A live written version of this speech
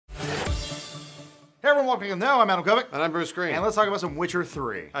everyone, welcome to Now. I'm Adam Kovic. And I'm Bruce Greene. And let's talk about some Witcher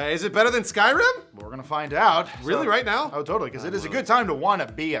 3. Is it better than Skyrim? We're gonna find out. Really, right now? Oh, totally, because it is a good time to want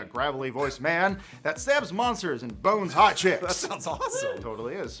to be a gravelly voiced man that stabs monsters and bones hot chicks. That sounds awesome. It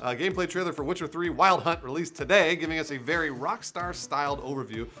totally is. Gameplay trailer for Witcher 3 Wild Hunt released today, giving us a very Rockstar-styled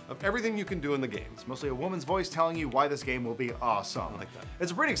overview of everything you can do in the game. It's mostly a woman's voice telling you why this game will be awesome. I like that.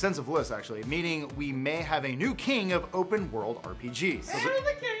 It's a pretty extensive list, actually, meaning we may have a new king of open-world RPGs.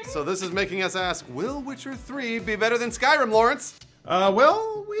 So this is making us ask, will Witcher 3 be better than Skyrim, Lawrence?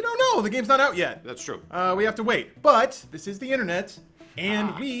 Well, we don't know. The game's not out yet. That's true. We have to wait. But this is the internet,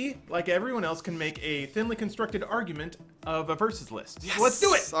 and we, like everyone else, can make a thinly constructed argument of a versus list. Yes. So let's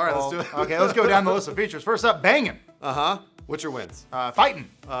do it. All right, let's do it. Okay, let's go down the list of features. First up, banging. Witcher wins. Fighting.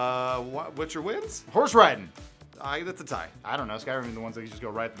 Witcher wins? Horse riding. That's a tie. I don't know. Skyrim are the ones that you just go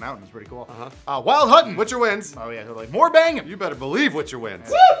right up the mountains. Pretty cool. Wild hunting. Witcher wins. Oh yeah, totally. More banging. You better believe Witcher wins.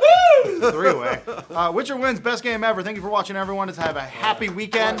 Woohoo! Three-way. Witcher wins. Best game ever. Thank you for watching, everyone. Let's have a happy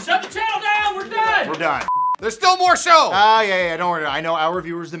weekend. Shut the channel down. We're done. We're done. There's still more show! Yeah, don't worry. I know our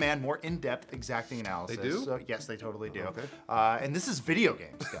viewers demand more in-depth, exacting analysis. They do? So, yes, they totally do. Okay. And this is video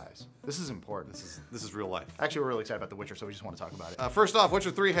games, guys. This is important. This is real life. Actually, we're really excited about The Witcher, so we just want to talk about it. First off, Witcher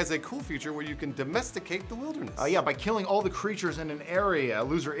 3 has a cool feature where you can domesticate the wilderness. Yeah, by killing all the creatures in an area,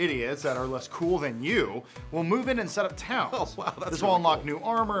 loser idiots that are less cool than you will move in and set up towns. Oh, wow, that's This will really unlock cool. new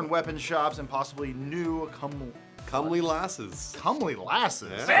armor and weapon shops and possibly new Comely lasses. comely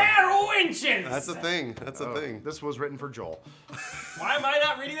lasses. Yeah. Fair wenches. That's a thing. That's a thing. This was written for Joel. Why am I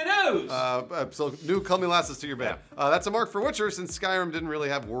not reading the news? So new comely lasses to your bed. That's a mark for Witcher since Skyrim didn't really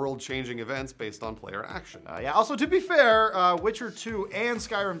have world-changing events based on player action. Yeah, also to be fair, Witcher 2 and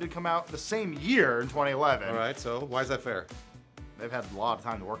Skyrim did come out the same year in 2011. All right, so why is that fair? They've had a lot of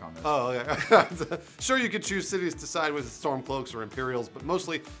time to work on this. Oh, yeah. Sure, you could choose cities to side with Stormcloaks or Imperials, but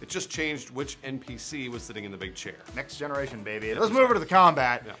mostly it just changed which NPC was sitting in the big chair. Next generation, baby. Let's move over to the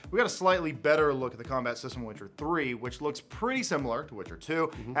combat. Yeah. We got a slightly better look at the combat system in Witcher 3, which looks pretty similar to Witcher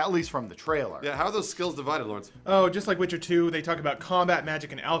 2, at least from the trailer. Yeah, how are those skills divided, Lawrence? Oh, just like Witcher 2, they talk about combat,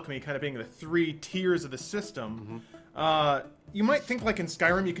 magic, and alchemy kind of being the three tiers of the system. You might think like in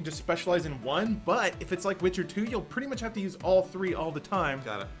Skyrim you can just specialize in one, but if it's like Witcher 2, you'll pretty much have to use all three all the time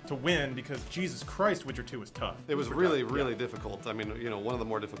Got it. to win because Jesus Christ, Witcher 2 was tough. It was really, really difficult. I mean, you know, one of the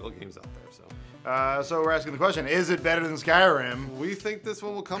more difficult games out there, so. So we're asking the question, is it better than Skyrim? We think this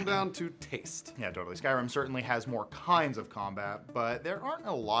one will come down to taste. Yeah, totally. Skyrim certainly has more kinds of combat, but there aren't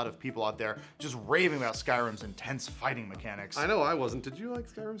a lot of people out there just raving about Skyrim's intense fighting mechanics. I know I wasn't. Did you like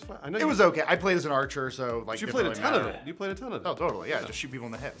Skyrim's fight? I know It was okay. I played as an archer, so like You didn't played a really ton of matter. it. You played a ton of it. Oh, totally. Yeah, just shoot people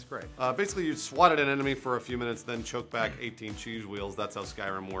in the head. It's great. Basically, you swatted an enemy for a few minutes, then choke back 18 cheese wheels. That's how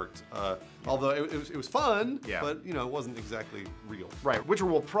Skyrim worked. Although it was fun, Yeah. but you know, it wasn't exactly real. Right, Witcher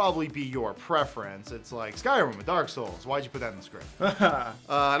will probably be your preference. It's like Skyrim with Dark Souls. Why'd you put that in the script?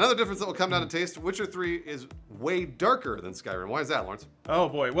 Another difference that will come down to taste: Witcher 3 is way darker than Skyrim. Why is that, Lawrence? Oh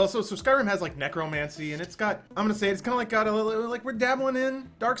boy. Well, so Skyrim has like necromancy, and it's got, I'm gonna say it's kind of like got a little, like we're dabbling in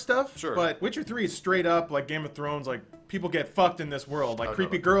dark stuff. Sure. But Witcher 3 is straight up like Game of Thrones, like people get fucked in this world, like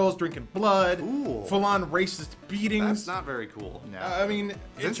creepy totally. girls drinking blood, Ooh. full-on racist beatings. That's not very cool. No. I mean,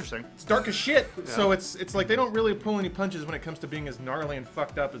 It's interesting. It's dark as shit. So it's like they don't really pull any punches when it comes to being as gnarly and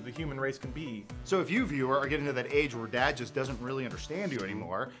fucked up as the human race can be. So if you, viewer, are getting to that age where dad just doesn't really understand you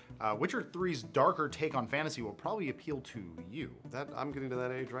anymore, Witcher 3's darker take on fantasy will probably appeal to you. I'm getting to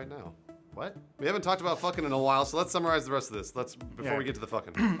that age right now. What? We haven't talked about fucking in a while, so let's summarize the rest of this. Before Yeah. we get to the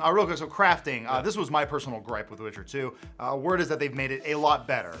fucking. Real quick, so crafting. This was my personal gripe with Witcher 2. Word is that they've made it a lot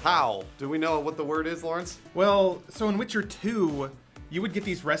better. How? Do we know what the word is, Lawrence? Well, so in Witcher 2, you would get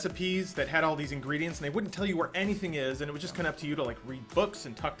these recipes that had all these ingredients, and they wouldn't tell you where anything is, and it was just kind of up to you to like read books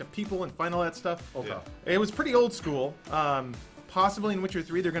and talk to people and find all that stuff. Okay. It was pretty old school. Possibly in Witcher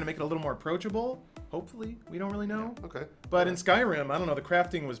 3, they're going to make it a little more approachable. Hopefully, we don't really know. Okay. But in Skyrim, I don't know, the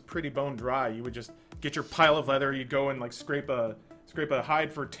crafting was pretty bone dry. You would just get your pile of leather, you'd go and like scrape a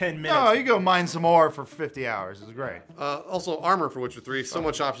hide for 10 minutes. No, you go mine some more for 50 hours. It's great. Also, armor for Witcher 3. So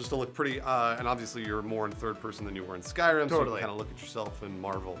much options to look pretty, and obviously you're more in third person than you were in Skyrim. So you Totally. can kind of look at yourself and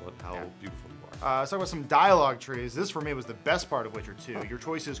marvel at how beautiful you are. Let's talk about some dialogue trees. This, for me, was the best part of Witcher 2. Your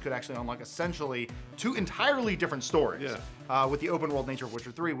choices could actually unlock essentially two entirely different stories. Yeah. With the open world nature of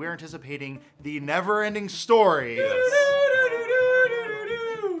Witcher 3, we're anticipating the never-ending story.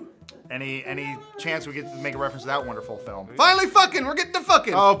 Any chance we get to make a reference to that wonderful film? Finally fucking! We're getting to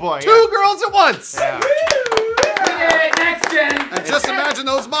fucking! Oh boy, Two girls at once! Yeah. Next gen. And just imagine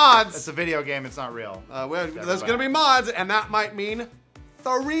those mods! It's a video game, it's not real. There's gonna be mods, and that might mean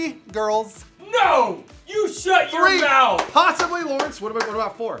 3 girls. No! You shut your 3. mouth! Possibly, Lawrence. What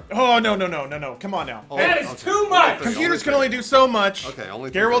about 4? Oh, no. Come on now. That is too much! Computers can only do so much. Okay, only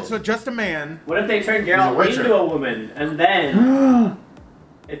 3 Geralt's girls. just a man. What if they turn Geralt Witcher. into a woman and then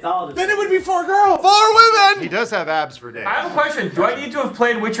it's all just Then it would be 4 girls. 4 women! He does have abs for days. I have a question. Do I need to have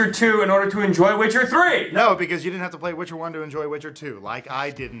played Witcher 2 in order to enjoy Witcher 3? No, because you didn't have to play Witcher 1 to enjoy Witcher 2, like I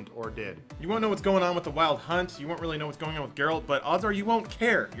didn't or did. You won't know what's going on with the Wild Hunt. You won't really know what's going on with Geralt, but odds are you won't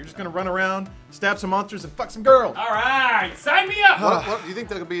care. You're just gonna run around, stab some monsters, and fuck some girls. Alright, sign me up! What do you think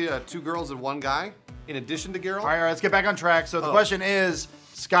there could be 2 girls and 1 guy in addition to Geralt? All right, let's get back on track. So the question is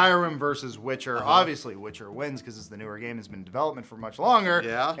Skyrim versus Witcher. Obviously, Witcher wins because it's the newer game. It's been in development for much longer.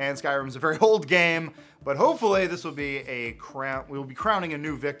 Yeah. And Skyrim's a very old game. But hopefully, this will be a crown. We will be crowning a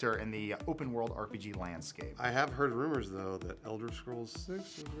new victor in the open world RPG landscape. I have heard rumors though that Elder Scrolls 6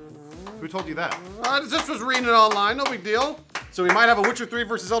 is Who told you that? I just was reading it online, no big deal. So we might have a Witcher 3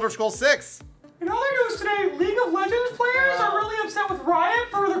 versus Elder Scrolls 6. In other news today, League of Legends players are really upset with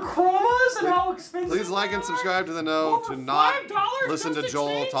Riot for the chromas and how expensive Please like they and are. subscribe to the know Over to not $5 listen to just Joel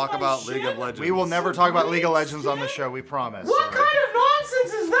change talk my about League shit? of Legends. We will never talk about League of Legends on the show, we promise. What kind of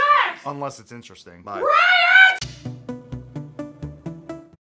nonsense is that? Unless it's interesting. Bye. Riot!